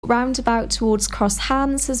roundabout towards Cross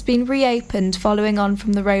Hands has been reopened following on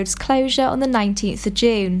from the road's closure on the 19th of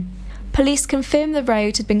June. Police confirmed the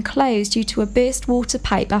road had been closed due to a burst water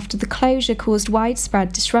pipe after the closure caused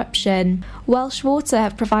widespread disruption. Welsh Water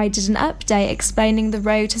have provided an update explaining the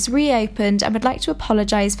road has reopened and would like to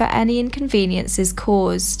apologise for any inconveniences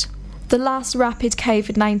caused. The last rapid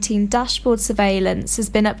COVID-19 dashboard surveillance has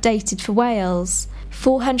been updated for Wales.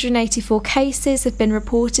 484 cases have been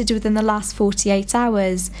reported within the last 48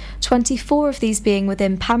 hours, 24 of these being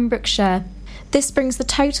within Pembrokeshire. This brings the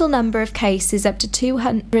total number of cases up to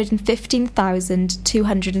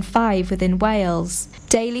 215,205 within Wales.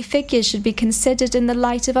 Daily figures should be considered in the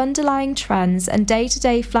light of underlying trends, and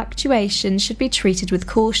day-to-day fluctuations should be treated with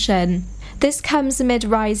caution. This comes amid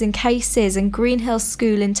rising cases and Greenhill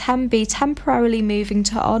School in Tenby temporarily moving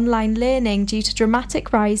to online learning due to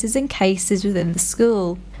dramatic rises in cases within the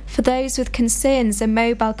school. For those with concerns, a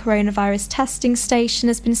mobile coronavirus testing station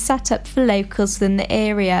has been set up for locals within the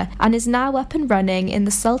area and is now up and running in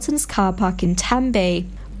the Sultan's car park in Tenby.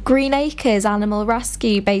 Green Acres Animal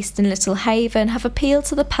Rescue, based in Little Haven, have appealed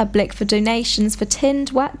to the public for donations for tinned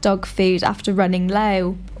wet dog food after running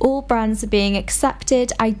low. All brands are being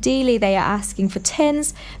accepted. Ideally, they are asking for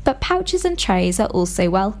tins, but pouches and trays are also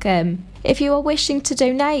welcome. If you are wishing to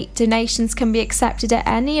donate, donations can be accepted at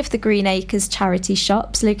any of the Green Acres charity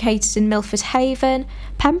shops located in Milford Haven,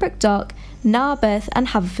 Pembroke Dock, Narberth and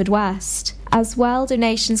Haverfordwest. As well,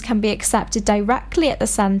 donations can be accepted directly at the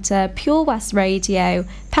centre, Pure West Radio,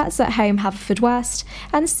 Pets at Home Haverfordwest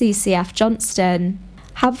and CCF Johnston.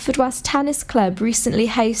 Haverfordwest Tennis Club recently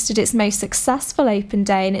hosted its most successful Open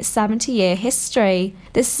Day in its 70-year history.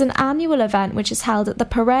 This is an annual event which is held at the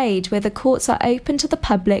Parade, where the courts are open to the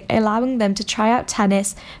public, allowing them to try out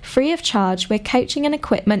tennis free of charge, where coaching and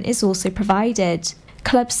equipment is also provided.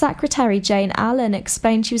 Club Secretary Jane Allen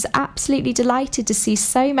explained she was absolutely delighted to see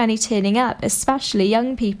so many turning up, especially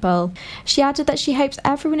young people. She added that she hopes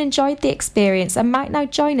everyone enjoyed the experience and might now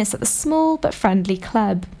join us at the small but friendly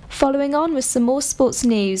club. Following on with some more sports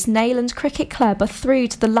news, Neyland Cricket Club are through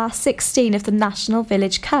to the last 16 of the National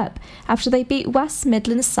Village Cup after they beat West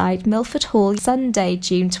Midlands side Milford Hall Sunday,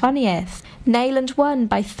 June 20th. Neyland won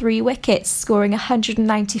by 3 wickets, scoring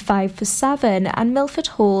 195 for 7, and Milford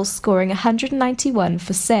Hall scoring 191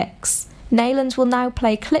 for 6. Neyland will now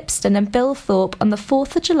play Clipston and Billthorpe on the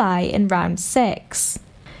 4th of July in round 6.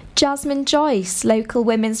 Jasmine Joyce, local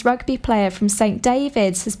women's rugby player from St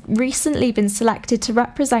David's, has recently been selected to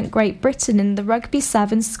represent Great Britain in the Rugby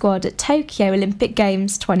 7 squad at Tokyo Olympic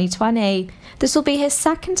Games 2020. This will be his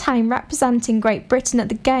second time representing Great Britain at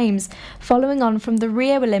the Games, following on from the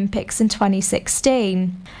Rio Olympics in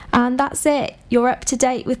 2016. And that's it. You're up to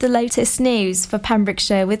date with the latest news for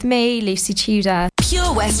Pembrokeshire with me, Lucy Tudor.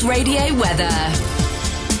 Pure West Radio weather.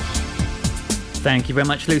 Thank you very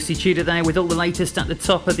much, Lucy Tudor there with all the latest at the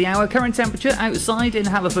top of the hour. Current temperature outside in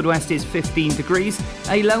Haverfordwest is 15 degrees.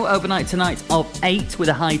 A low overnight tonight of 8 with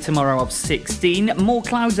a high tomorrow of 16. More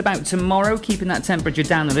clouds about tomorrow, keeping that temperature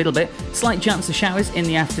down a little bit. Slight chance of showers in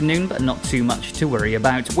the afternoon, but not too much to worry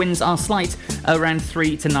about. Winds are slight, around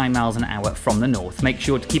 3 to 9 miles an hour from the north. Make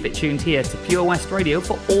sure to keep it tuned here to Pure West Radio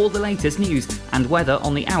for all the latest news and weather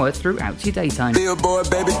on the hour throughout your daytime. Billboard,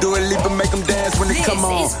 baby, do a leap and make them dance when they come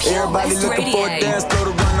on. Everybody looking for a dance, throw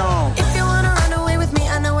the run on. If you wanna run away with me,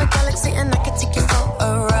 I know a galaxy and I can take you for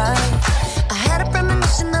a ride. I had a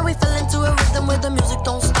premonition that we fell into a rhythm where the music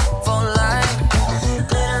don't stop for life.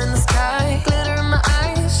 Glitter in the sky, glitter in my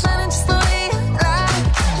eyes, shining just the way you like.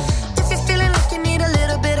 If you're feeling like you need a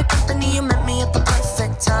little bit of company, you met me at the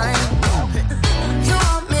perfect time. You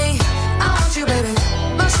want me, I want you, baby,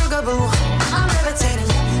 my sugar boo. I'm levitating,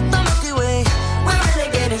 the Milky Way, we're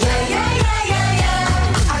renegading. Yeah, yeah, yeah, yeah,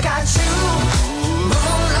 yeah. I got you.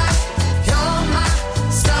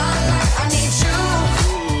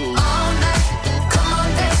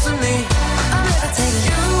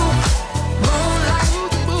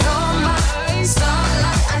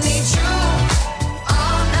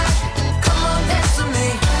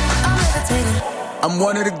 I'm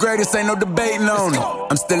one of the greatest, ain't no debating on it.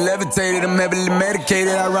 I'm still levitated, I'm heavily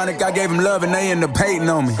medicated. Ironic, I gave him love and they end up hating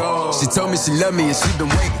on me. She told me she loved me and she been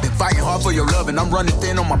waiting. Been fighting hard for your love and I'm running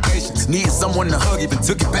thin on my patience. Needed someone to hug, even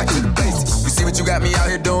took it back to the basics. You see what you got me out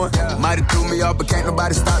here doing? Might have threw me off, but can't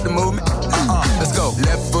nobody stop the movement. Let's go.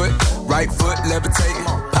 Left foot, right foot, levitating.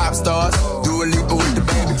 Pop stars, do a leap with the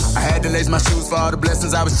baby. I had to lace my shoes for all the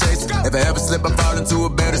blessings I was chasing. If I ever slip, I fall into a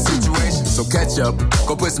better situation. So catch up,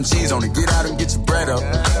 go put some cheese on it, get out and get your bread up.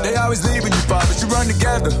 They always leave when you fall, but you run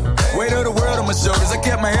together. Weight of the world on my shoulders, I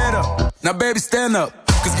kept my head up. Now baby, stand up,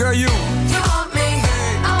 cause girl, you want me,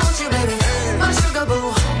 I want you, baby, my sugar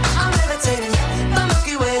boo. I'm levitating, the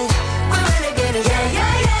Milky Way,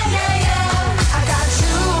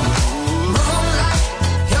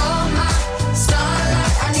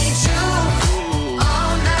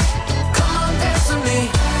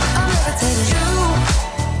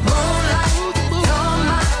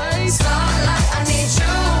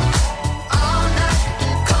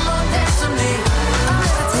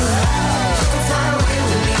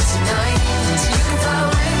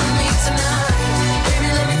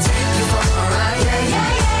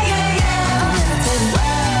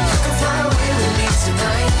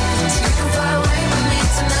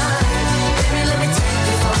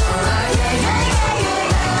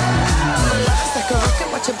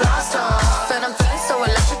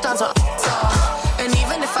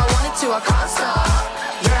 to, I can't stop.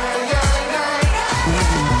 Yeah, yeah, yeah.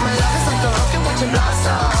 My love is like a rocket watching blast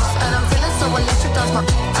off, and I'm feeling so electric, that's my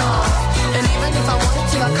off. And even if I wanted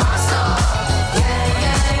to, I can't stop. Yeah,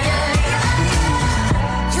 yeah, yeah,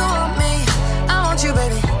 yeah. You want me, I want you,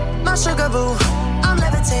 baby. My sugar boo, I'm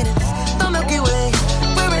levitating. The Milky Way,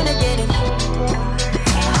 we're renegading.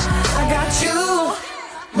 I got you,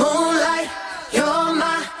 moonlight, you're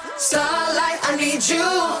my starlight. I need you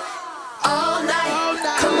all night.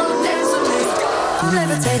 Come on, dance with me. I'm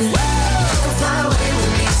levitating. You can fly away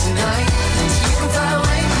with me tonight. You can fly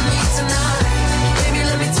away with me tonight. Baby,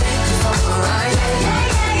 let me take you for a ride.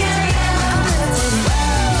 Yeah, yeah, yeah, yeah. I'm levitating.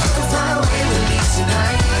 You can fly away with me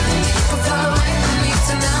tonight. You can fly away with me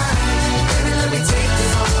tonight. Baby, let me take you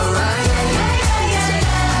for a ride. Yeah, yeah, yeah,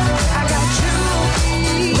 yeah. I got you,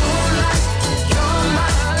 moonlight, you're my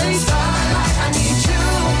starlight. I need you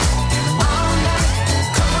all night.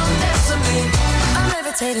 Come on, dance with me. I'm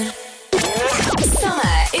levitating.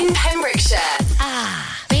 Summer in Pembrokeshire.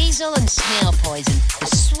 Ah, basil and snail poison. The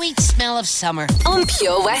sweet smell of summer. On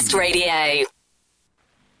Pure West Radio.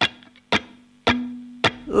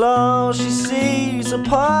 Long she sees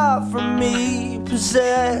apart from me,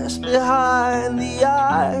 possessed behind the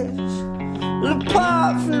eyes. And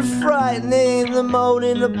apart from the frightening, the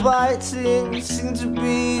moaning, the biting, you seem to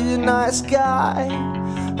be the nice guy.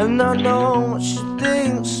 And I know what she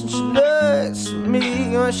thinks, and she looks at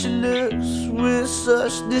me, and she looks with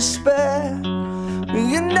such despair. But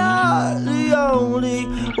you're not the only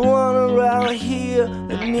one around here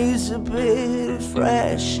that needs a bit of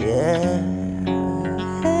fresh air.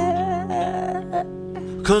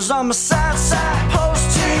 'Cause I'm a sad, sad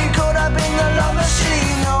post-teen, caught up in the love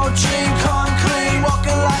machine. No dream come clean,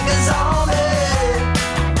 walking like a zombie.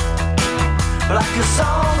 Like a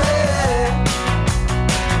zombie.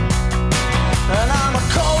 And I'm a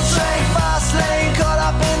cold train, fast lane, caught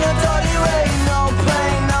up in the dirty rain. No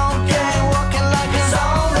pain, no gain, walking like a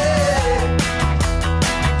zombie.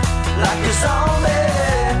 Like a zombie.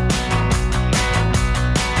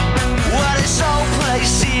 Well, this whole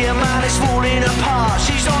place here, man, it's falling apart.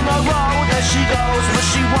 She's on the road as she goes, but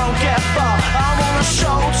she won't get far. I'm on a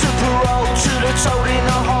show to parole, to the toad in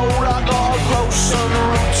the hole. I got a gross and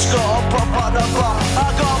roots, got a pop at the bar. I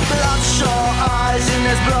got bloodshot eyes and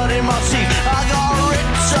there's blood in my teeth. I got a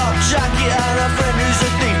ripped up jacket and a friend who's a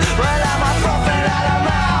thief. Well, I'm a prophet out of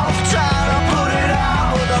mouth, trying to put it out.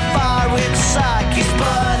 With the fire inside keeps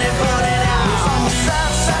burning, burning out. 'Cause I'm a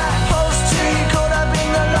sad, sad post-teen, caught up in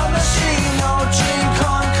the love machine. No dream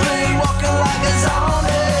come clean, walking like a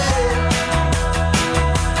zombie.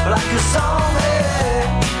 Like a zombie.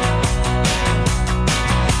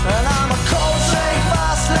 And I'm a cold train,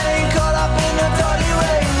 fast lane, caught up in the dirty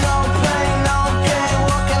rain. No pain, no gain,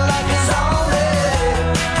 walking like a zombie.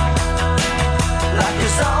 Like a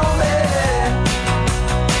zombie.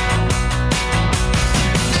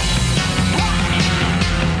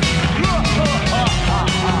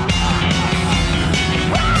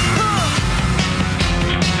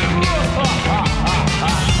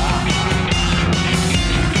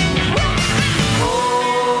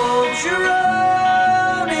 Hold your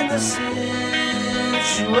own in the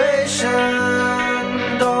situation.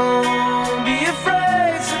 Don't be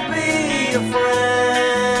afraid to be a friend.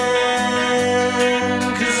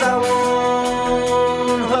 'Cause I won't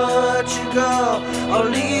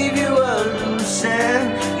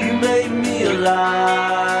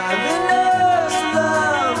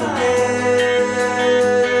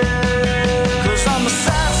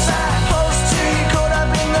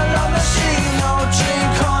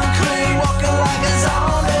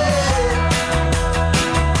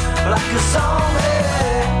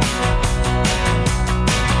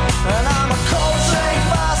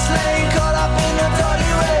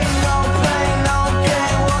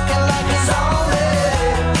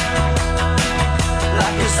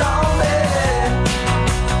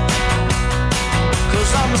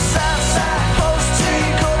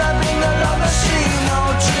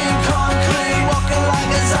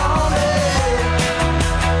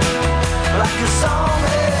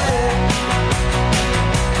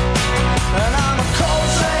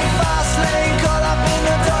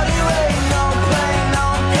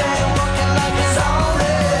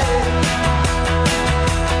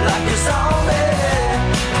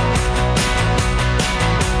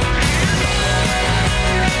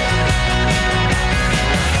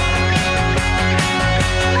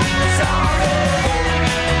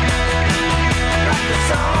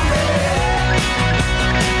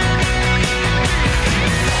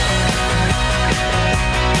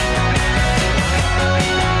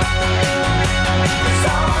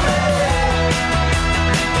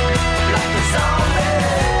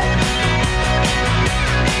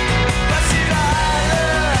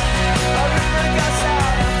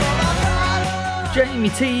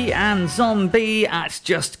Timmy T and Zombie at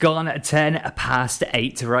just gone 10 past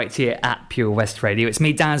 8 right here at Pure West Radio. It's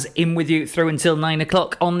me, Daz, in with you through until 9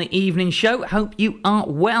 o'clock on the evening show. Hope you are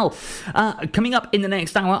well. Coming up in the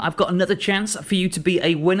next hour, I've got another chance for you to be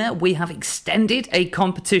a winner. We have extended a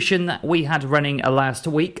competition that we had running last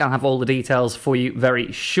week. I'll have all the details for you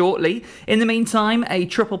very shortly. In the meantime, a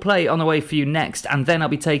triple play on the way for you next, and then I'll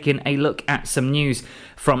be taking a look at some news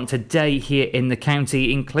from today here in the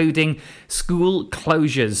county, including school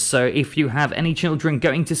closures. So if you have any children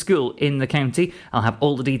going to school in the county, I'll have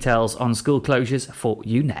all the details on school closures for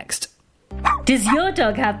you next. Does your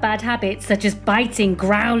dog have bad habits such as biting,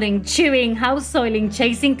 growling, chewing, house soiling,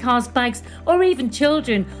 chasing cars, bikes, or even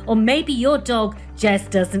children? Or maybe your dog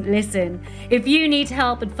just doesn't listen? If you need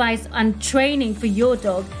help, advice and training for your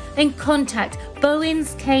dog, then contact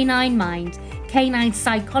Bowen's Canine Mind. Canine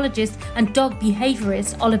psychologist and dog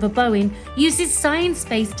behaviourist Oliver Bowen uses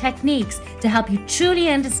science-based techniques to help you truly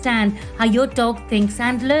understand how your dog thinks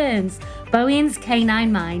and learns. Bowen's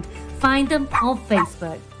Canine Mind. Find them on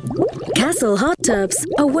Facebook. Castle Hot Tubs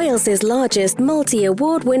are Wales's largest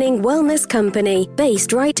multi-award-winning wellness company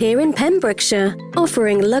based right here in Pembrokeshire,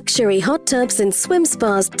 offering luxury hot tubs and swim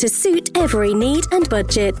spas to suit every need and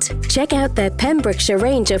budget. Check out their Pembrokeshire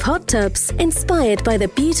range of hot tubs inspired by the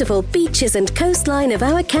beautiful beaches and coastline of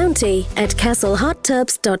our county at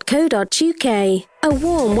castlehottubs.co.uk. A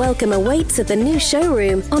warm welcome awaits at the new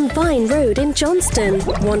showroom on Vine Road in Johnston.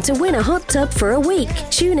 Want to win a hot tub for a week?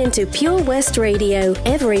 Tune into Pure West Radio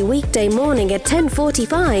every weekday morning at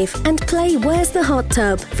 10:45 and play Where's the Hot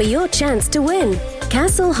Tub for your chance to win.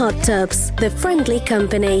 Castle Hot Tubs, the friendly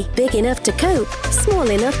company, big enough to cope, small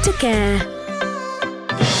enough to care.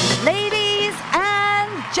 Ladies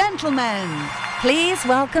and gentlemen, please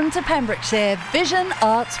welcome to Pembrokeshire Vision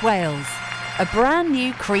Arts Wales, a brand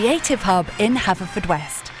new creative hub in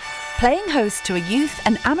Haverfordwest, playing host to a youth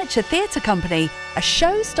and amateur theatre company, a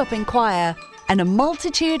show-stopping choir, and a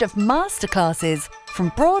multitude of masterclasses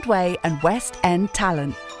from Broadway and West End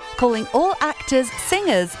talent, calling all actors,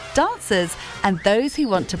 singers, dancers, and those who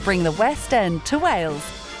want to bring the West End to Wales.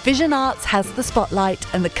 Vision Arts has the spotlight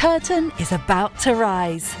and the curtain is about to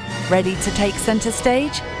rise. Ready to take centre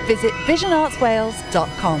stage? Visit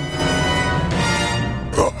visionartswales.com.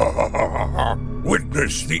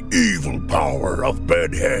 Witness the evil power of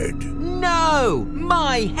Bedhead. No!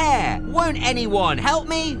 My hair! Won't anyone help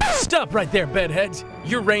me? Stop right there, Bedheads.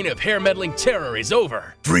 Your reign of hair-meddling terror is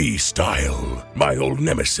over. Freestyle, my old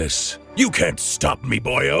nemesis. You can't stop me,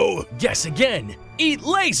 boyo. Guess again. Eat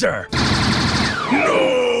laser!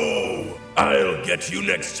 No! I'll get you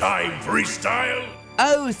next time, Freestyle.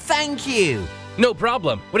 Oh, thank you. No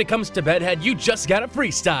problem. When it comes to Bedhead, you just gotta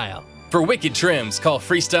freestyle. For wicked trims, call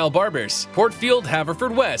Freestyle Barbers, Portfield,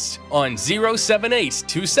 Haverfordwest, on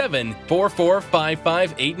 07827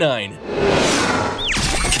 445589.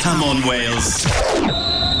 Come on, Wales.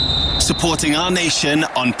 Supporting our nation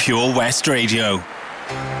on Pure West Radio.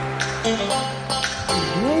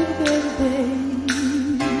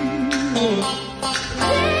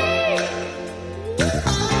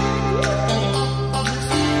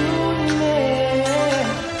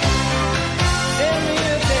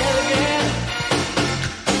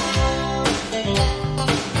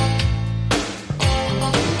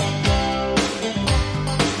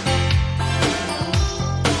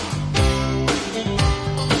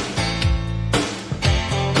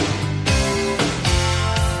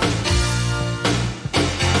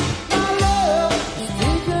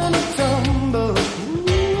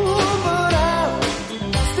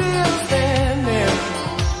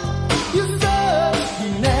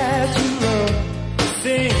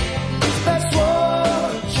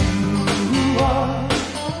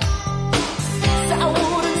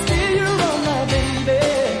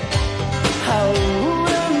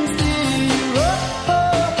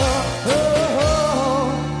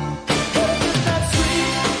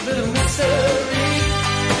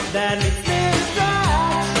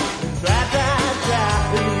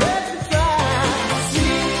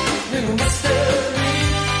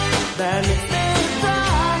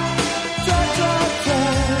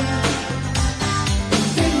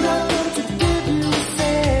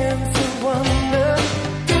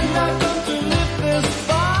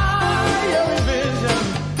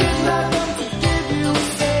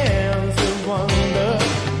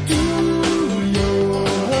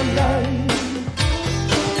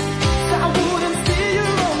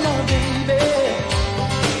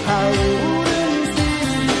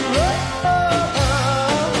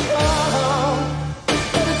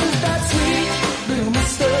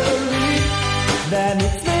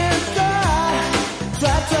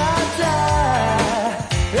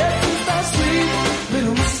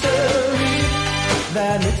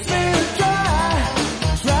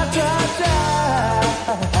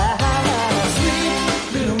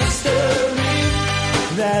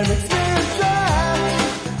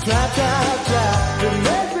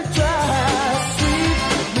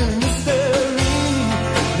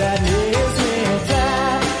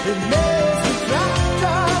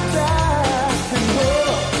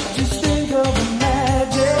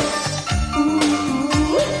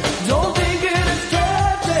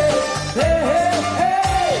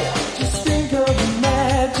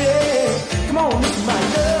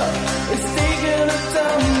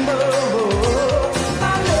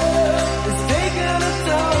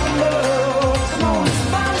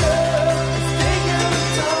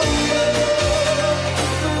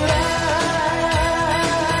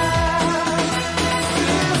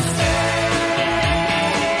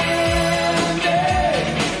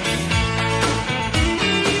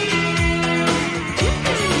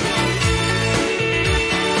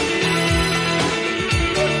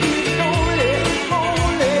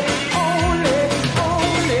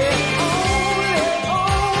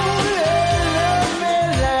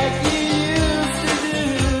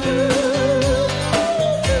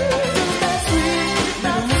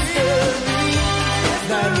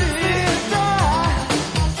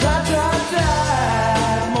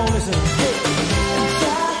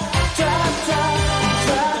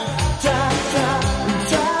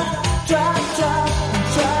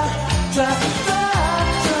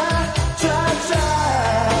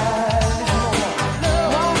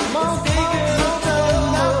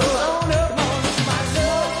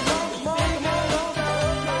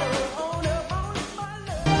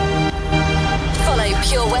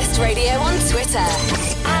 Radio on Twitter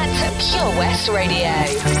at Pure West Radio.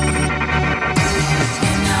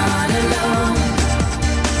 You're not alone.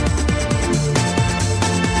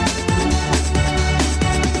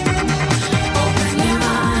 Open your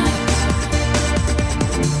mind.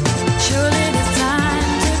 Surely it's time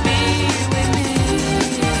to be with me.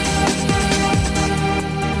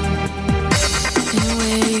 In a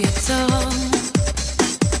way, it's all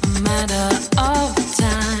a matter of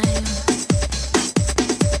time.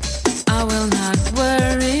 I will not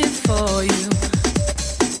worry for you.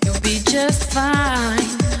 You'll be just fine.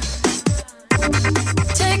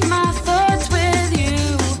 Take my thoughts with you,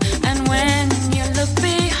 and when you look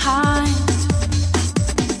behind,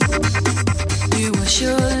 you will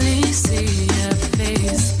surely see a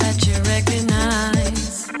face that you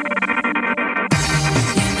recognize.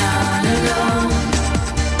 You're not alone.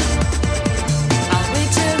 I'll wait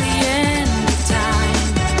till the end of time.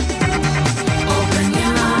 Open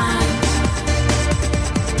your mind.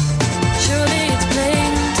 Surely it's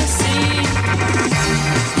plain to see.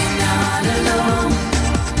 You're not alone.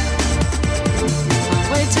 I'll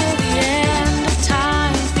wait till the end of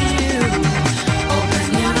time for you. Open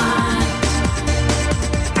your mind.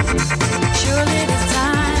 Surely it's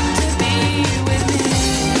time to be with me.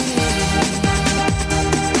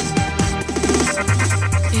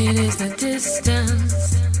 It is the distance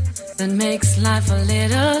that makes life a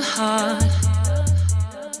little hard.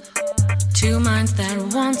 Two minds that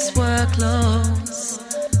once were close,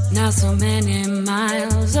 now so many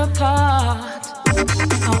miles apart.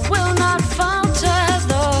 I will not falter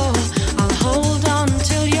though, I'll hold on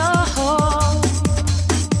till you're whole.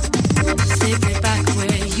 Safely back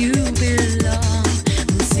where you belong,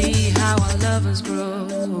 and see how our lovers grow.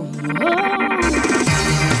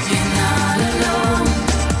 You're not alone.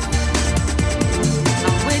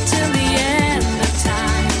 I'll wait till the end of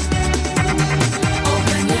time.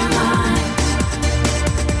 Open your mind.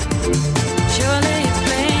 Surely it's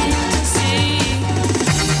plain to see.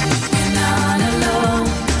 You're not alone.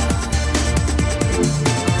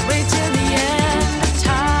 I'll wait till the end of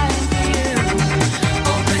time for you.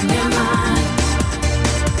 Open your mind.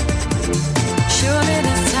 Surely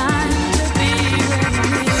it's time to be with me.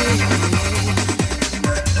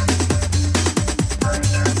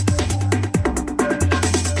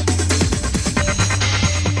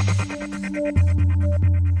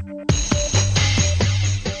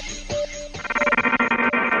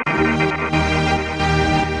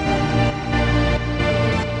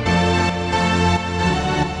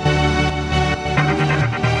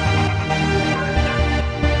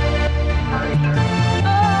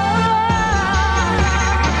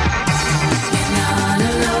 You're not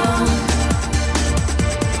alone.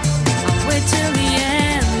 I'll wait till the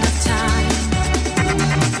end of time.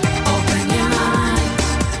 Open your mind.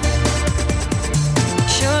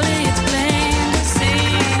 Surely it's plain to see.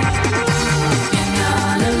 You're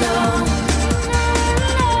not alone.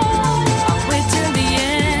 I'll wait till the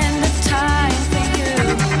end of time for you.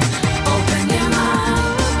 Open your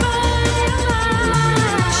mind.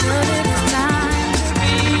 Surely it's time to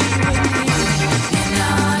be with me. You're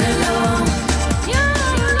not alone.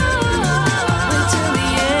 Wait till the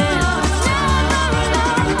end of time.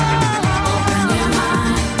 Open your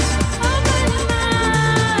mind. Baby,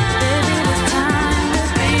 it's time to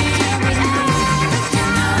be with me.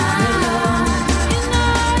 You're not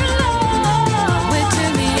alone. Wait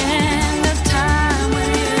till the end of time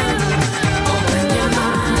with you. Open your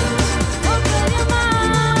mind. Baby,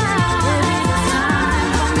 it's time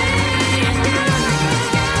for me and you.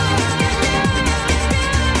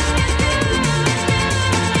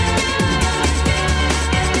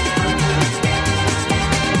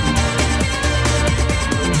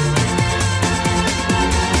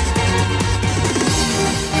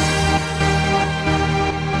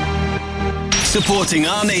 Supporting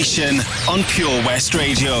our nation on Pure West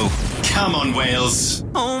Radio. Come on, Wales.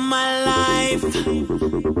 All my life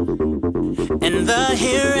and the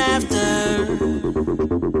hereafter,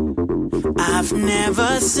 I've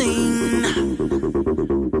never seen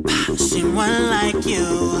one like you.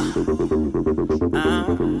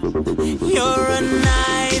 You're a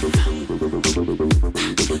knife,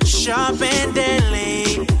 sharp and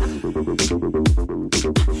deadly,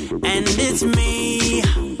 and it's me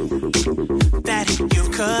that you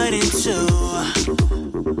cut into.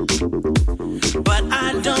 But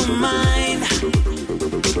I don't mind.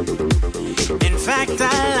 In fact,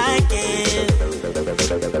 I like it.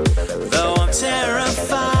 Though I'm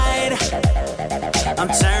terrified, I'm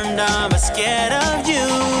turned on but scared of you.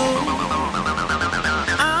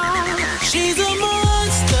 She's a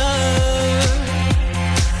monster,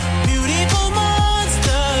 beautiful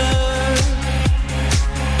monster,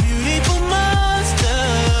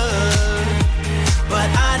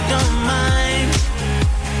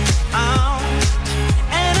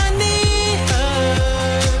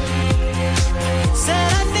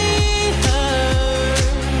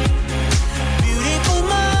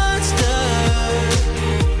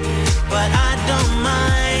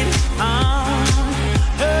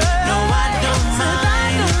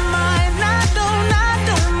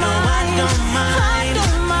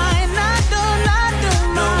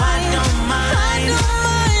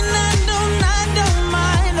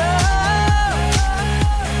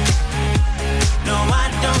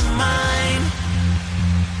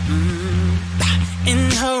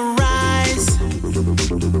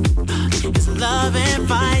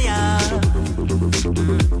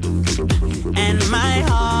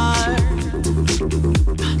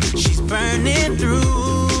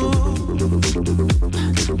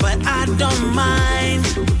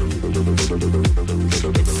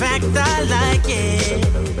 fact, I like it.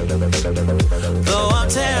 Though I'm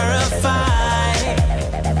terrified,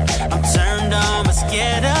 I'm turned on but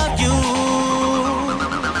scared of you.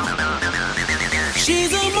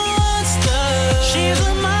 She's a monster. She's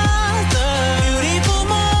a monster. Beautiful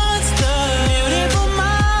monster. Beautiful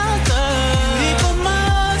monster. Beautiful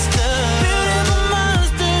monster. Beautiful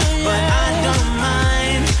monster. Yeah. But I don't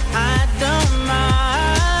mind. I don't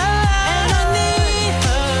mind. And I need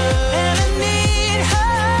her. And I need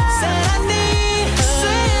her. Said I need her.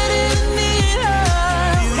 Said I need her.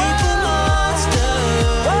 Beautiful monster.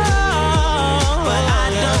 Oh. But I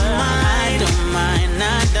don't mind.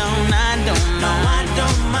 I don't mind. I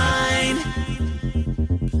don't mind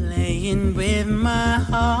playing with my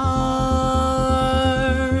heart.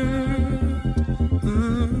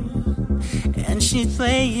 And she's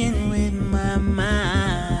playing with my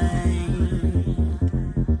mind.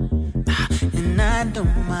 And I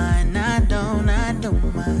don't mind, I don't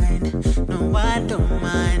mind. No, I don't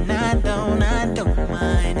mind, I don't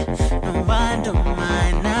mind. No, I don't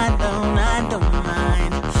mind, I don't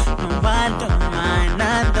mind. No, I don't mind, I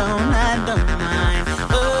don't mind.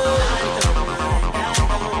 Oh,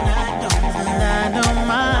 I don't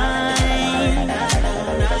mind.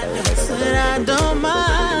 Said I don't mind.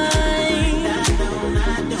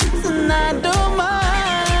 And I don't mind.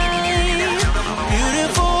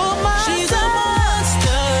 Beautiful monster. She's a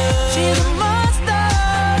monster. She's a monster.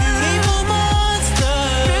 Beautiful monster.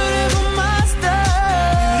 Beautiful monster.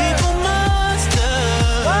 Beautiful monster.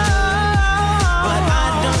 Oh, but I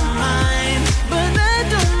don't mind. But I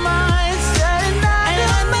don't mind. Said I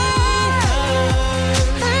don't mind.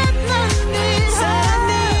 And I need her. Said I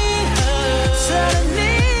need her. Said I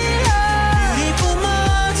need her. Beautiful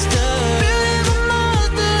monster. Beautiful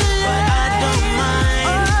monster. But I don't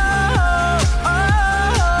mind. Oh,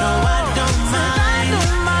 no, I don't mind. I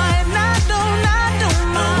don't mind. I don't mind.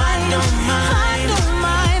 No, I don't mind. I don't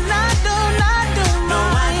mind. I don't no,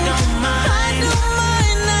 I don't mind. I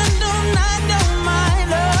don't mind. I don't mind.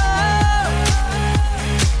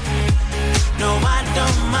 No, I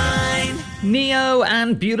don't mind. Neo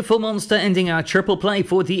and Beautiful Monster ending our triple play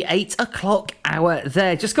for the 8 o'clock hour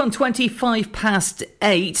there. Just gone 25 past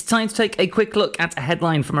 8. Time to take a quick look at a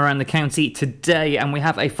headline from around the county today, and we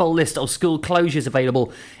have a full list of school closures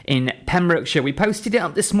available in Pembrokeshire. We posted it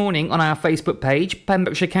up this morning on our Facebook page.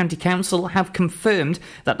 Pembrokeshire County Council have confirmed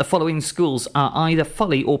that the following schools are either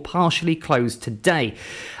fully or partially closed today.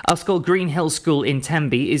 Our school, Green Hill School in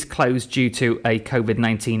Tenby, is closed due to a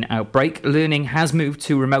COVID-19 outbreak. Learning has moved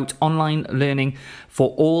to remote online learning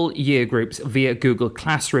for all year groups via Google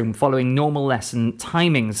Classroom following normal lesson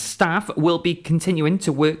timings. Staff will be continuing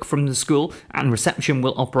to work from the school and reception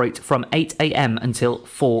will operate from 8 a.m. until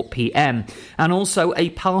 4 p.m. And also a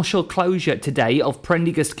partial closure today of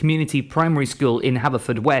Prendergast Community Primary School in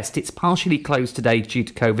Haverfordwest. It's partially closed today due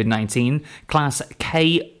to COVID-19. Class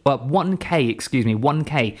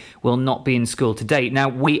 1K will not be in school today. Now,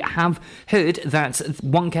 we have heard that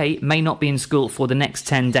 1K may not be in school for the next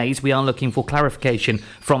 10 days. We are looking for clarification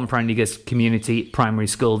from Prendergast Community Primary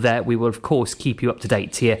School there. We will, of course, keep you up to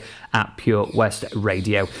date here at Pure West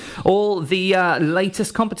Radio. All the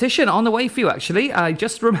latest competition on the way for you, actually. I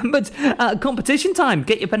just remembered competition time.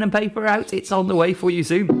 Get your pen and paper out. It's on the way for you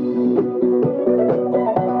soon.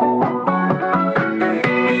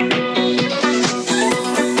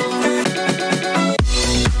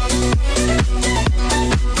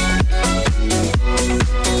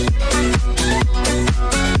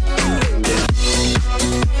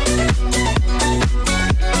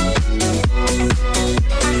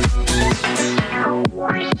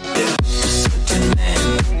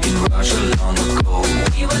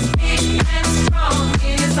 He was big and strong,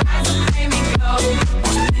 in his eyes a flaming glow.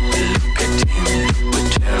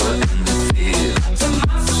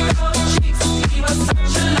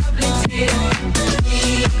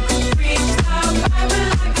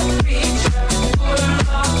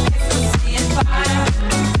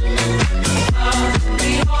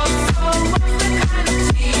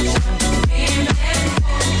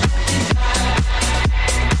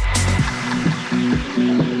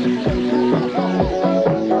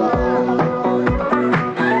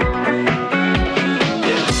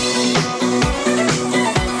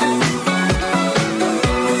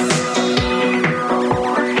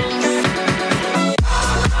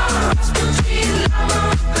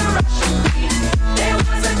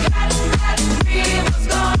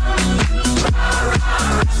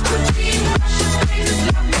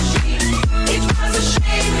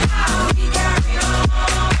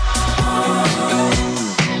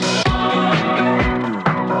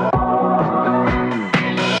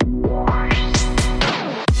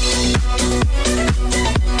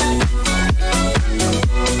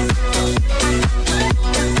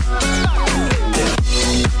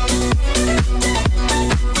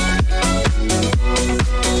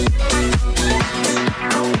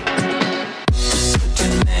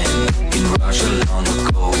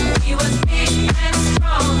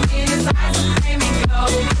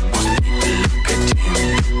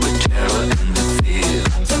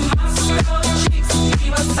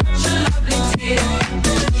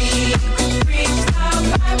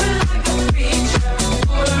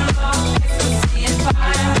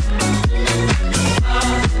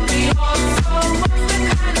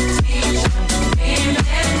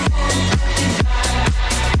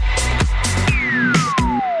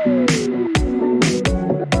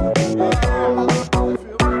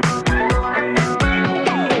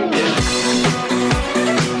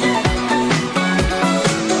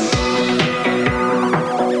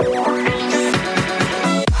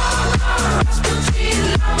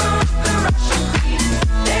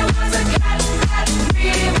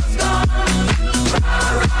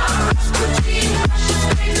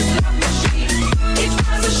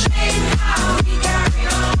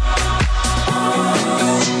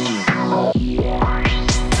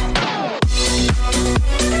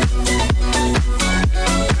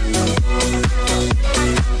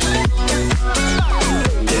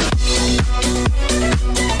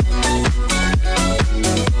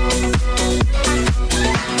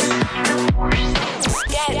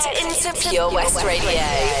 into Pure West Radio.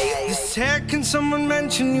 The second someone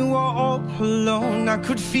mentioned you were all alone, I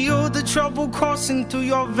could feel the trouble coursing through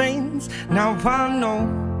your veins. Now I know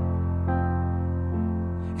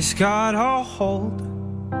it's got a hold.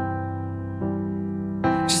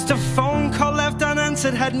 Just a phone call left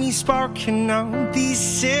unanswered had me sparking now. These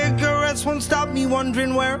cigarettes won't stop me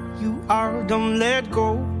wondering where you are. Don't let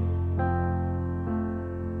go,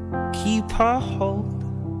 keep a hold.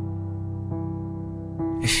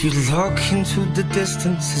 If you look into the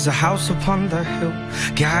distance, there's a house upon the hill,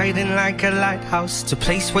 guiding like a lighthouse. It's a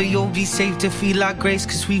place where you'll be safe to feel our grace,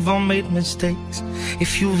 'cause we've all made mistakes.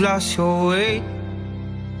 If you've lost your way,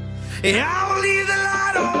 yeah, I will leave the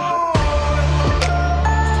light on.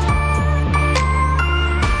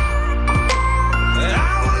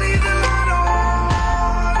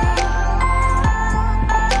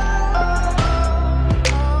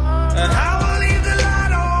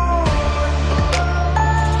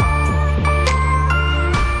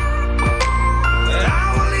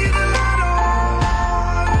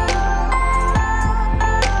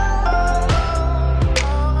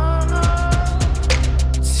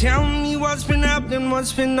 Tell me what's been happening,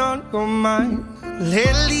 what's been on your mind.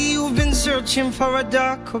 Lately you've been searching for a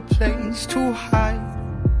darker place to hide.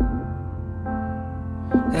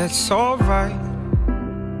 That's alright,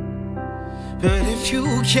 but if you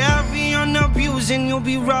carry on abusing, you'll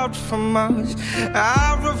be robbed from us.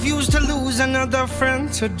 I refuse to lose another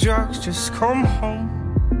friend to drugs. Just come home,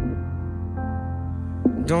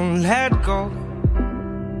 don't let go.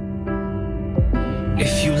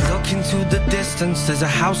 If you look into the distance, there's a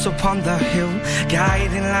house upon the hill,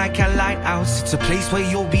 guiding like a lighthouse. It's a place where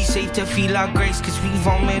you'll be safe to feel our grace, 'cause we've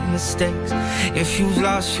all made mistakes. If you've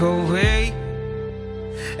lost your way,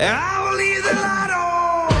 I will leave the light on.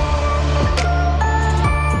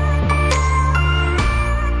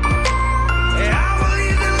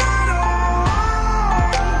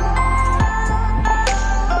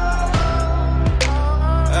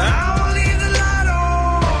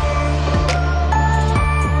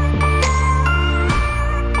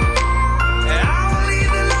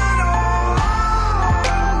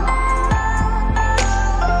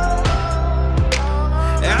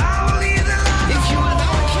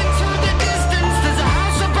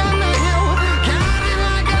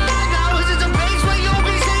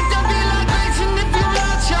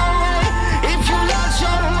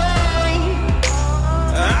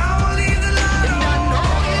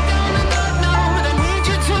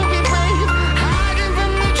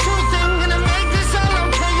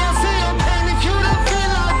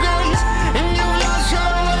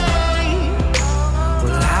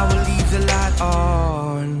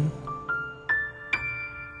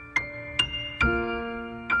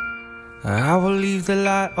 I will leave the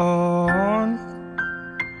light on,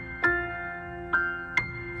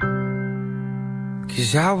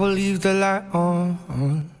 'cause I will leave the light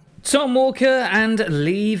on. Tom Walker and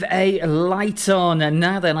Leave a Light On. And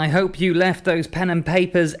now then, I hope you left those pen and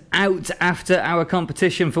papers out after our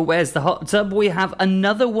competition for Where's the Hot Tub. We have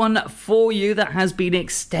another one for you that has been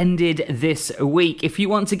extended this week. If you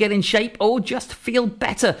want to get in shape or just feel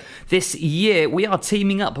better this year, we are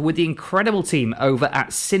teaming up with the incredible team over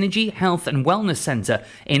at Synergy Health and Wellness Centre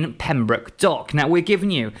in Pembroke Dock. Now, we're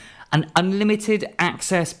giving you an unlimited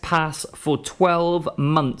access pass for 12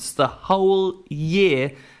 months, the whole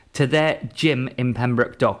year, to their gym in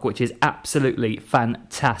Pembroke Dock, which is absolutely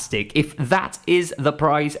fantastic. If that is the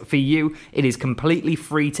prize for you, it is completely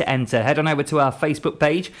free to enter. Head on over to our Facebook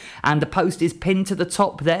page, and the post is pinned to the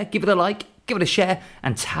top there. Give it a like, give it a share,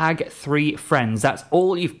 and tag 3 friends. That's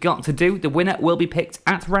all you've got to do. The winner will be picked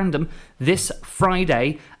at random this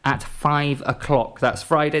Friday at 5 o'clock. That's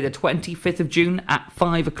Friday the 25th of June at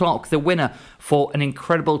 5 o'clock. The winner for an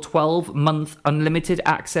incredible 12-month unlimited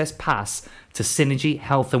access pass to Synergy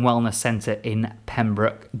Health and Wellness Centre in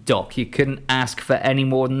Pembroke Dock. You couldn't ask for any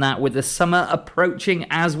more than that, with the summer approaching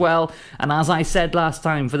as well. And as I said last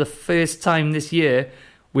time, for the first time this year,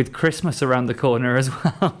 with Christmas around the corner as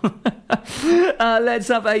well. Let's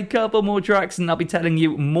have a couple more tracks, and I'll be telling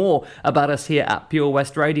you more about us here at Pure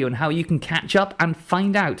West Radio and how you can catch up and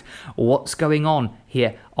find out what's going on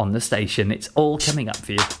here on the station. It's all coming up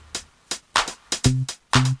for you.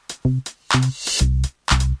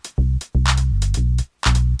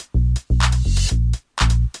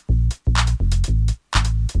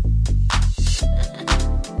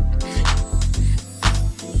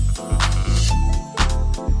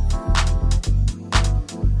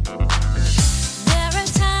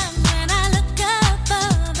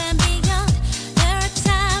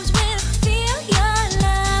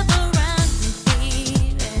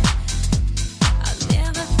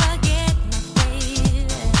 Never forget my baby.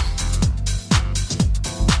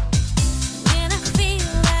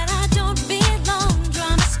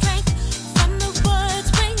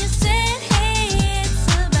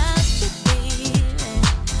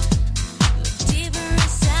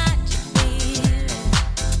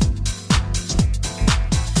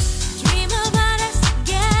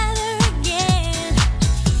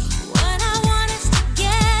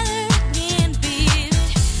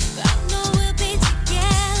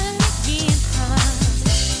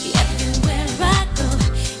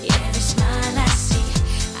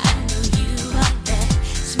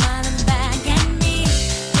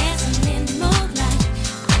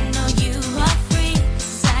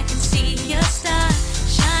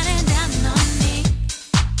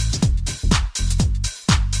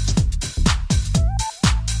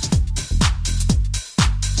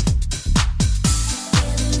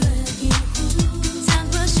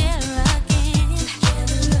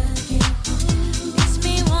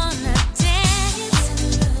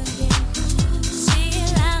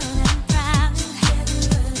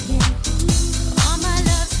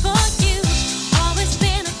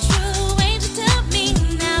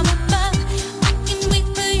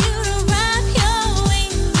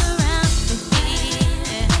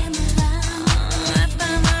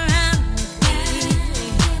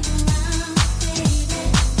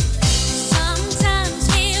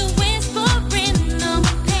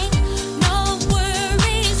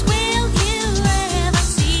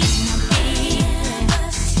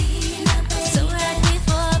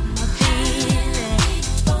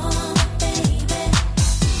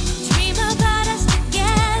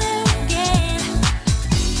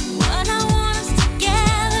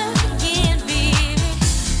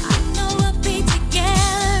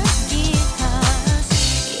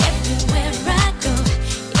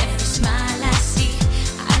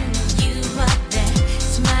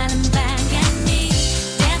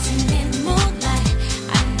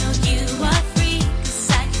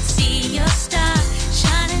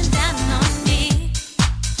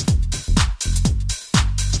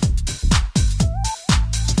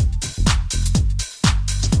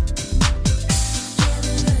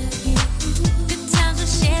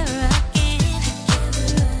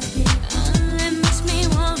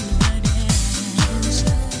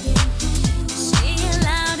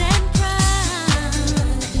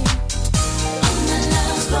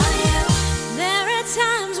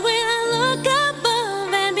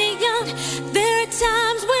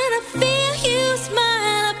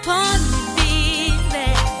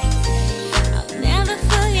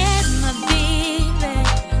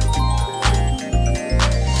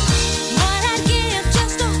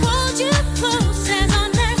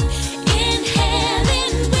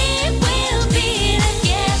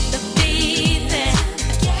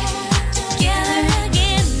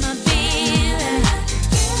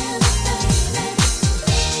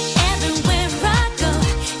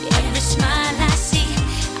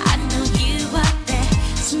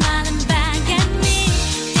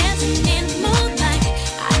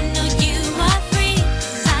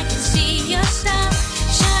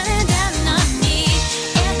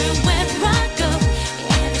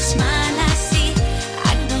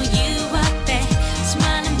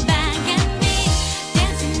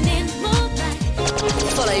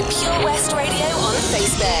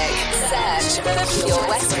 Pure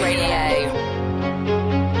West Radio.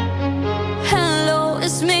 Hello,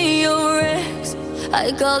 it's me, your ex.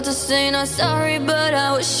 I called to say not sorry, but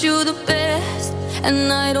I wish you the best.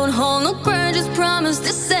 And I don't hold no grudges, promise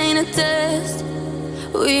this ain't a test.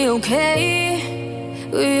 We okay,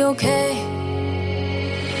 we okay.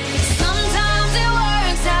 Sometimes it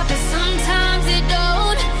works out, but sometimes it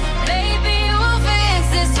don't. Maybe we'll fix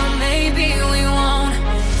this, or maybe we won't.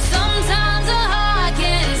 Sometimes a heart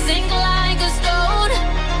can sink like a stone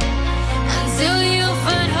until you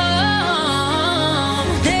find home.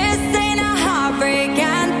 This ain't a heartbreak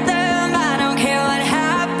anthem. I don't care what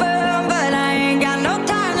happened, but I ain't got no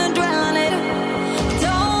time to dwell on it.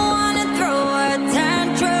 Don't wanna throw a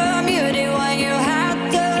tantrum. You did what you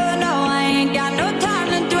had to. No, I ain't got no time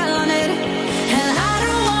to dwell on it. And I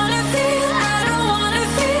don't wanna feel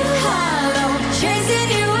hollow. Chasing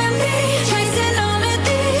you and me, chasing all of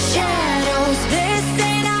these shadows. This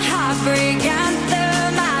ain't a heartbreak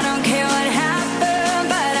anthem. I don't care what happened,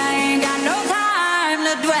 but I ain't got no time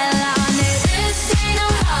to dwell on it. This ain't no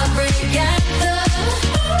heartbreak anthem.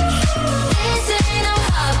 This ain't no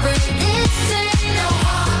heartbreak. This ain't no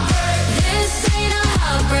heartbreak. This ain't no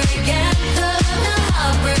heartbreak anthem. No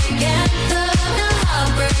heartbreak anthem. No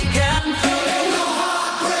heartbreak anthem.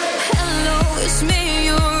 Hello, it's me,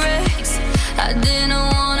 your ex. I didn't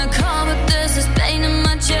wanna call, but there's this pain in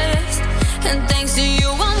my chest. And thanks to you,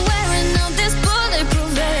 I'm wearing out this bulletproof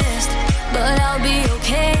vest. But I'll be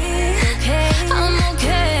okay. I'm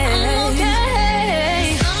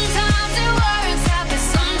okay. Sometimes it works out, but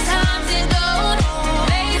sometimes it don't.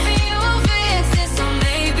 Maybe we'll fix this, or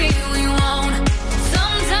maybe we won't.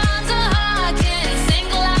 Sometimes a heart can sink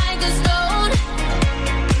like a stone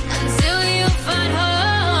until you find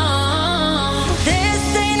home. This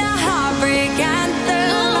ain't a heartbreak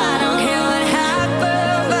anthem. I don't care what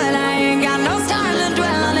happened, but I ain't got no time to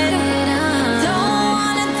dwell on it. Don't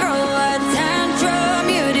wanna throw a tantrum.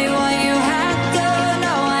 You did what you had to.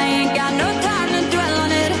 No, I ain't got no time to dwell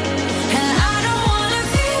on it. And I don't wanna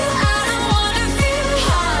feel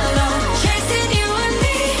hollow. Chasing you and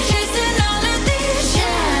me, chasing all of these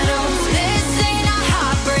shadows. This ain't a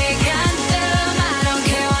heartbreak anthem. I don't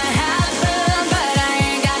care what happened, but I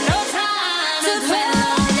ain't got no time to dwell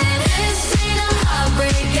on it. This ain't a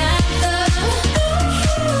heartbreak anthem.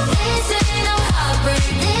 This ain't no heartbreak.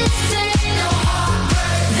 This ain't no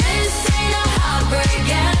heartbreak. This ain't no heartbreak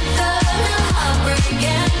anthem. No heartbreak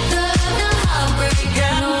anthem. No heartbreak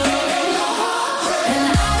anthem. And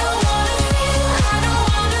I don't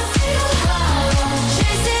wanna feel hollow.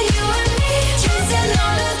 Chasing you and me, chasing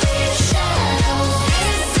all of these shadows.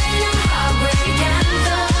 This ain't a heartbreak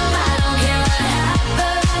anthem. I don't care what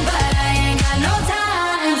happened, but I ain't got no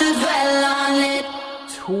time to dwell on it.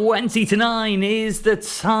 20 to 9 is the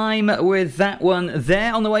time with that one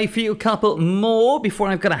there. On the way for you, a couple more before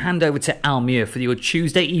I've got to hand over to Almir for your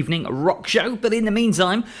Tuesday evening rock show. But in the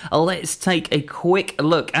meantime, let's take a quick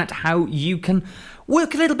look at how you can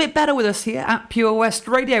work a little bit better with us here at Pure West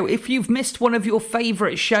Radio. If you've missed one of your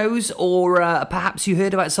favourite shows, or perhaps you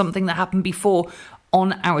heard about something that happened before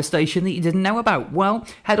on our station that you didn't know about, well,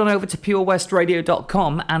 head on over to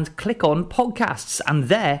purewestradio.com and click on podcasts, and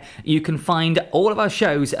there you can find all of our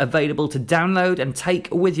shows available to download and take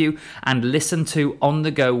with you and listen to on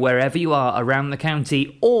the go wherever you are around the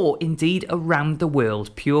county, or indeed around the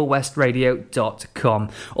world. purewestradio.com.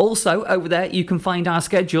 Also over there you can find our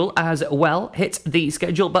schedule as well. Hit the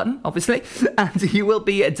schedule button, obviously, and you will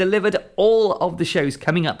be delivered all of the shows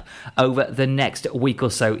coming up over the next week or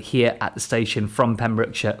so here at the station from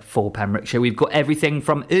Pembrokeshire for Pembrokeshire. We've got everything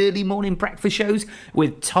from early morning breakfast shows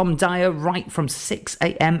with Tom Dyer right from 6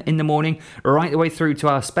 a.m. in the morning, right the way through to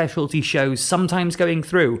our specialty shows, sometimes going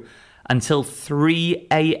through until 3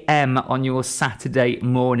 a.m. on your Saturday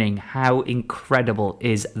morning. How incredible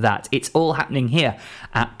is that? It's all happening here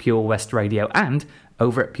at Pure West Radio and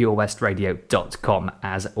over at purewestradio.com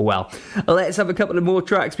as well. Let's have a couple of more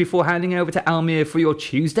tracks before handing over to Almir for your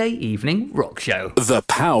Tuesday evening rock show. The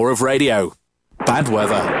power of radio. Bad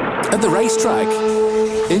weather. At the racetrack.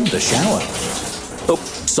 In the shower. Oh,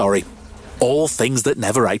 sorry. All things that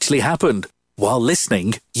never actually happened. While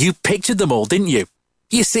listening, you pictured them all, didn't you?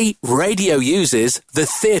 You see, radio uses the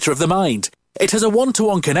theatre of the mind. It has a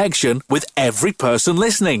one-to-one connection with every person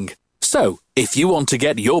listening. So, if you want to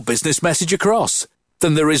get your business message across,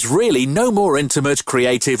 then there is really no more intimate,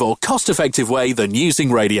 creative or cost-effective way than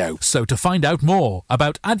using radio. So to find out more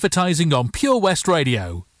about advertising on Pure West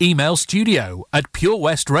Radio, email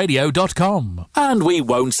studio@purewestradio.com. And we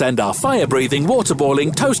won't send our fire-breathing,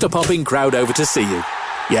 water-boiling, toaster-popping crowd over to see you.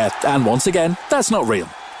 Yeah, and once again, that's not real.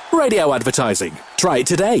 Radio advertising, Try it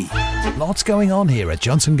today. Lots going on here at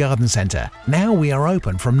Johnson Garden Centre. Now we are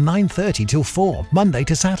open from 9:30 till 4, Monday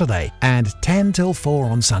to Saturday, and 10 till 4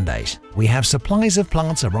 on Sundays. We have supplies of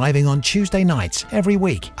plants arriving on Tuesday nights every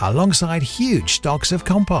week, alongside huge stocks of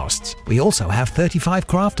composts. We also have 35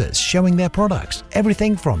 crafters showing their products,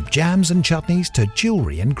 everything from jams and chutneys to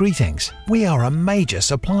jewellery and greetings. We are a major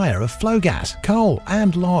supplier of flow gas, coal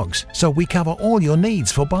and logs, so we cover all your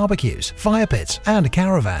needs for barbecues, fire pits and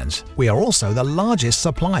caravans. We are also the largest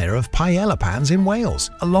supplier of paella pans in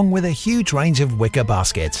Wales, along with a huge range of wicker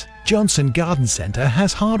baskets. Johnson Garden Centre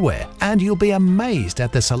has hardware, and you'll be amazed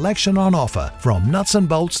at the selection on offer, from nuts and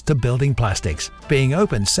bolts to building plastics. Being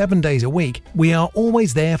open 7 days a week, we are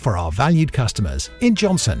always there for our valued customers. In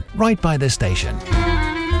Johnson, right by the station.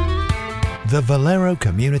 The Valero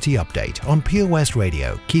Community Update on Pure West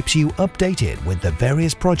Radio keeps you updated with the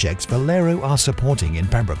various projects Valero are supporting in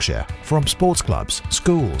Pembrokeshire, from sports clubs,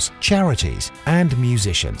 schools, charities and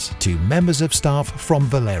musicians to members of staff from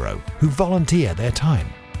Valero who volunteer their time.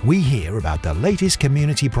 We hear about the latest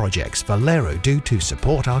community projects Valero do to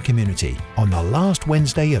support our community on the last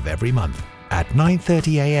Wednesday of every month at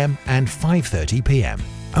 9:30 a.m. and 5:30 p.m.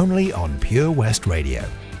 only on Pure West Radio.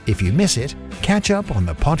 If you miss it, catch up on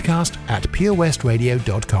the podcast at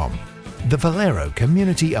purewestradio.com. The Valero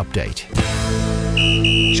Community Update.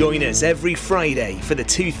 Join us every Friday for the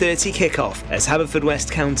 2:30 kickoff as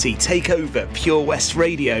Haverfordwest County take over Pure West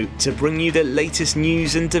Radio to bring you the latest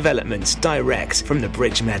news and developments direct from the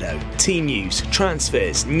Bridge Meadow. Team news,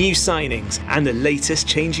 transfers, new signings and the latest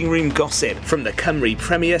changing room gossip from the Cymru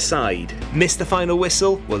Premier side. Miss the final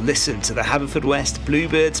whistle? Well, listen to the Haverfordwest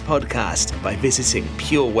Bluebirds podcast by visiting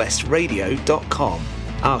purewestradio.com.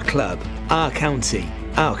 Our club, our county,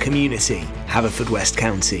 our community. Haverfordwest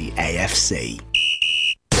County AFC.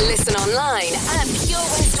 Listen online at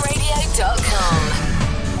purewestradio.com.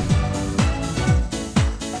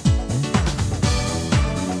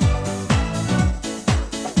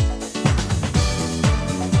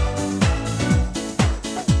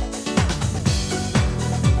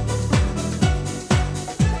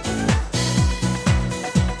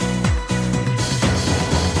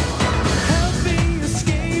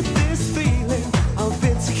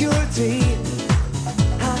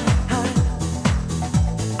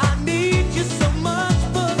 I need you so much,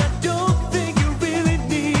 but I don't think you really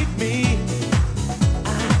need me.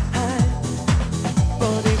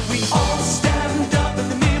 But if we all stand up in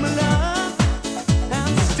the name of love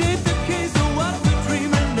and state the case of what we're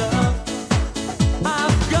dreaming of,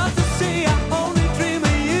 I've got to say I only dream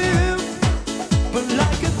of you. But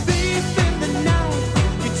like a thief in the night,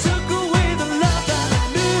 you took away the love that I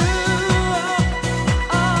knew.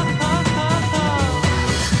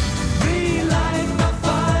 Relight my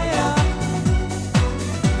fire.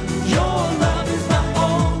 Your love is my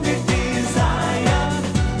only desire.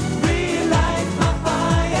 Relight my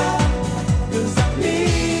fire, 'cause I need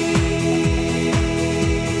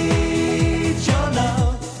your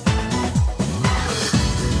love.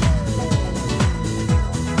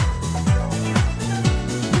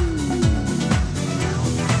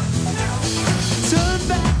 Turn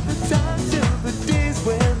back the time to the days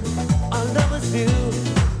when our lovers knew.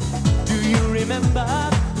 Do you remember?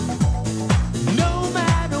 No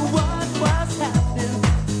matter what was happening,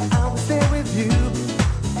 I was there with you.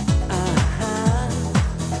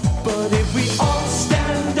 But if we all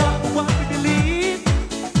stand up, what we believe,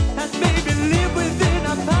 and maybe live within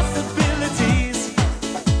our possibilities,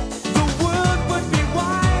 the world would be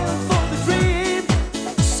wild for the dream.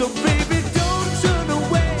 So baby, don't turn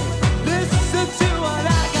away. Listen to what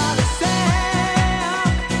I gotta say.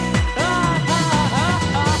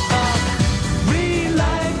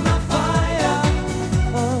 Relight my fire.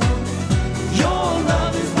 Your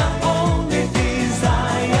love is my only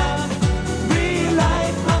desire.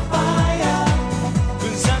 Relight my fire,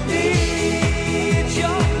 'cause I need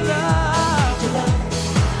your love.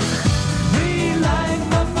 Relight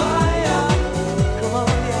my fire. Come on,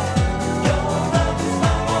 yeah. Your love is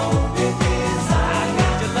my only desire. I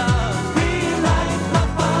need your love. Relight my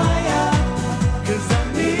fire, 'cause I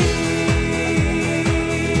need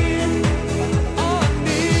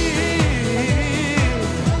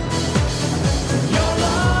your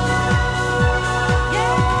love.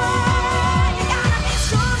 Yeah, you gotta be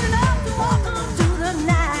strong enough to walk on through the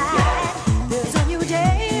night. There's a new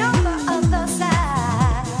day on the other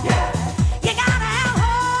side. You gotta have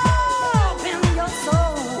hope in your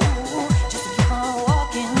soul, just to keep on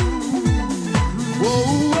walking.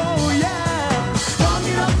 Whoa, yeah. Strong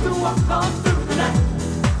enough to walk on through the night.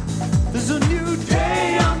 There's a new day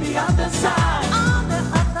on the other side. On the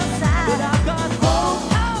other side. But I've got hope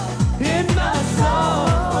in my soul.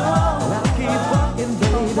 I'll keep walking.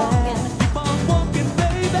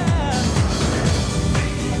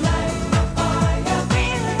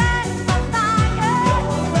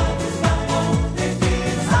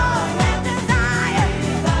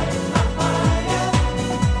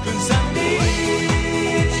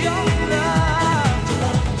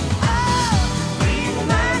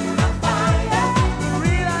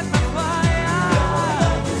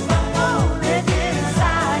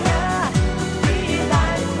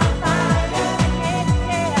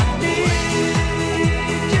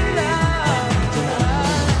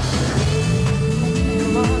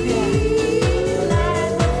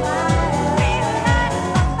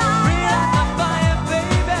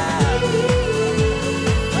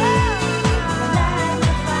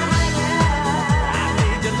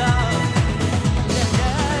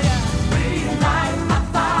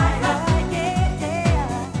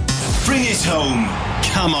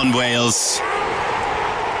 Come on, Wales.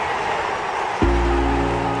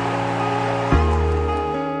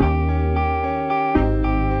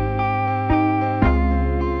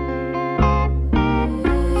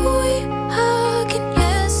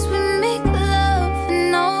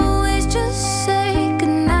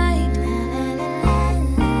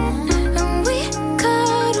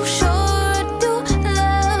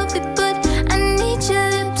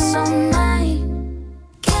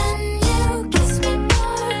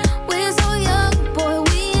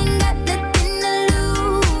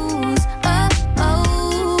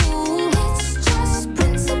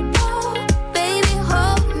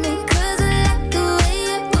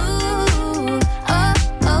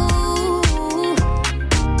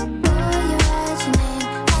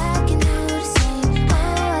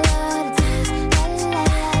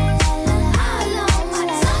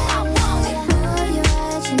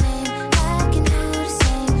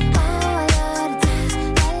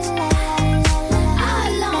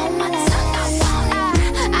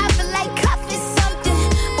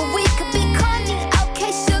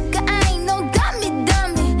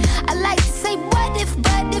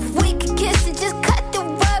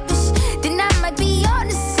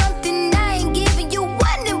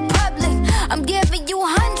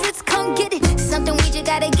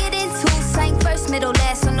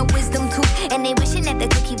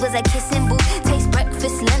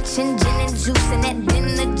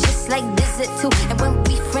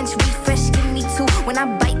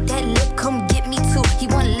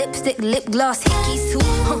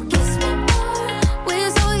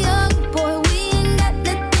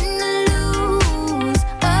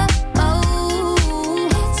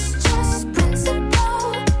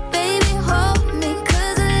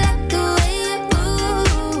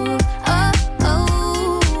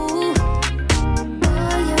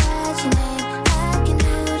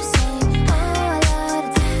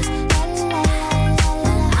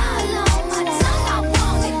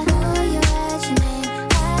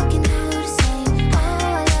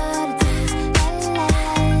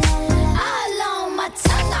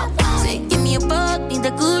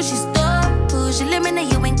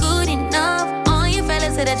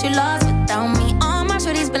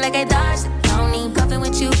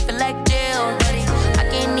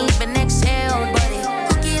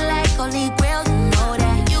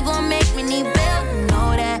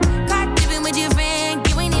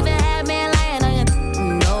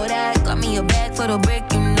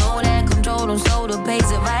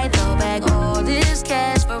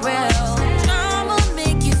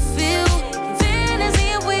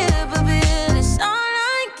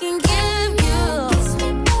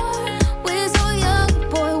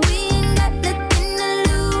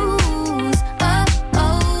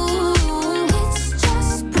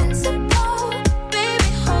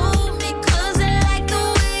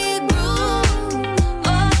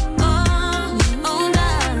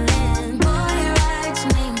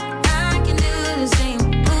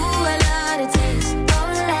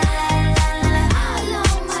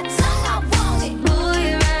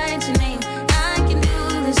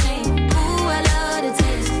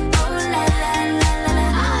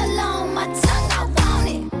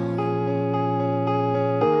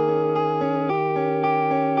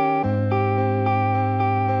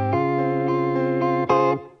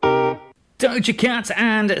 Doja Cat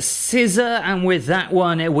and Scissor, and with that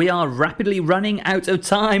one we are rapidly running out of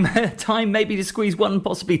time. Time maybe to squeeze one,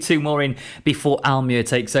 possibly two more in before Almuir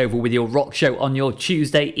takes over with your rock show on your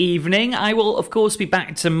Tuesday evening. I will of course be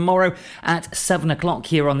back tomorrow at 7 o'clock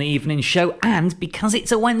here on the evening show, and because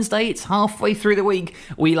it's a Wednesday, it's halfway through the week,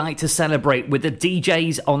 we like to celebrate with the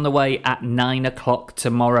DJs on the way at 9 o'clock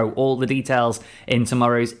tomorrow. All the details in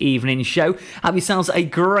tomorrow's evening show. Have yourselves a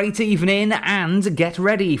great evening and get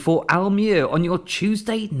ready for Almuir on your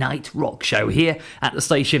Tuesday night rock show here at the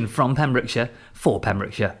station from Pembrokeshire for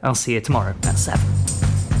Pembrokeshire. I'll see you tomorrow at 7.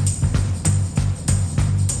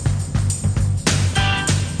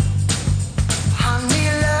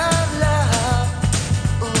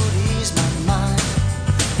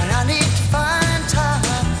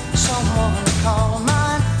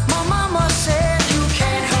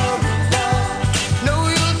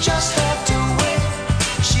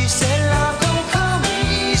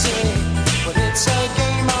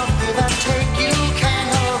 Take you can't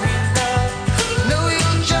hurry, love. No,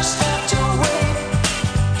 you just have to wait.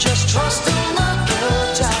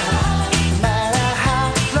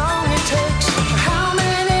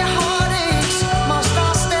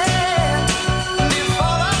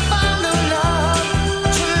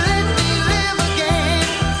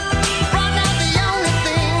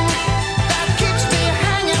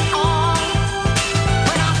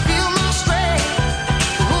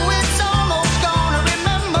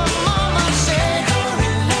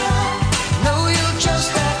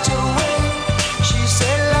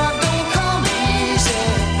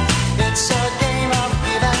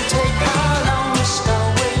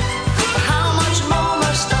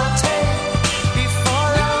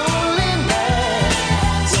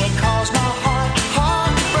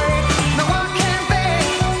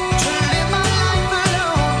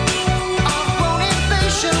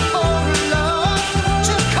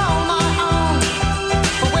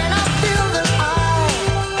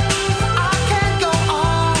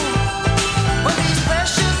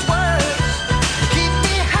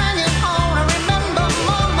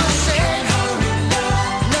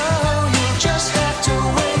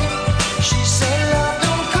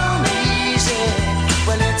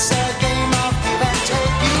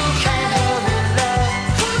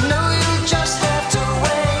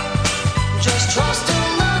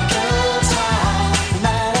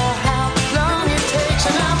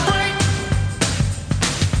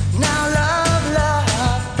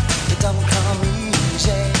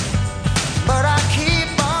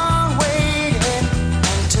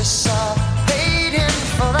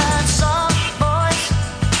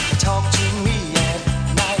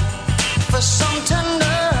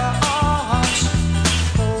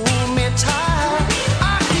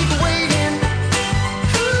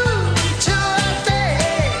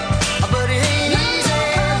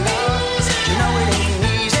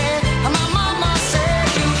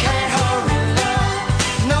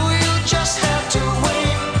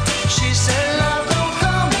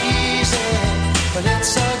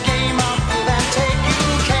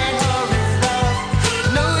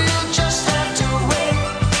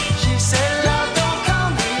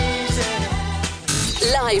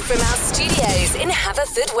 Live from our studios in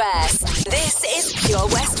Haverfordwest, this is Pure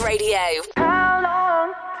West Radio. How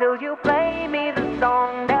long till you play me the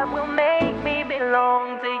song that will make me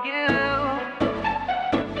belong to you?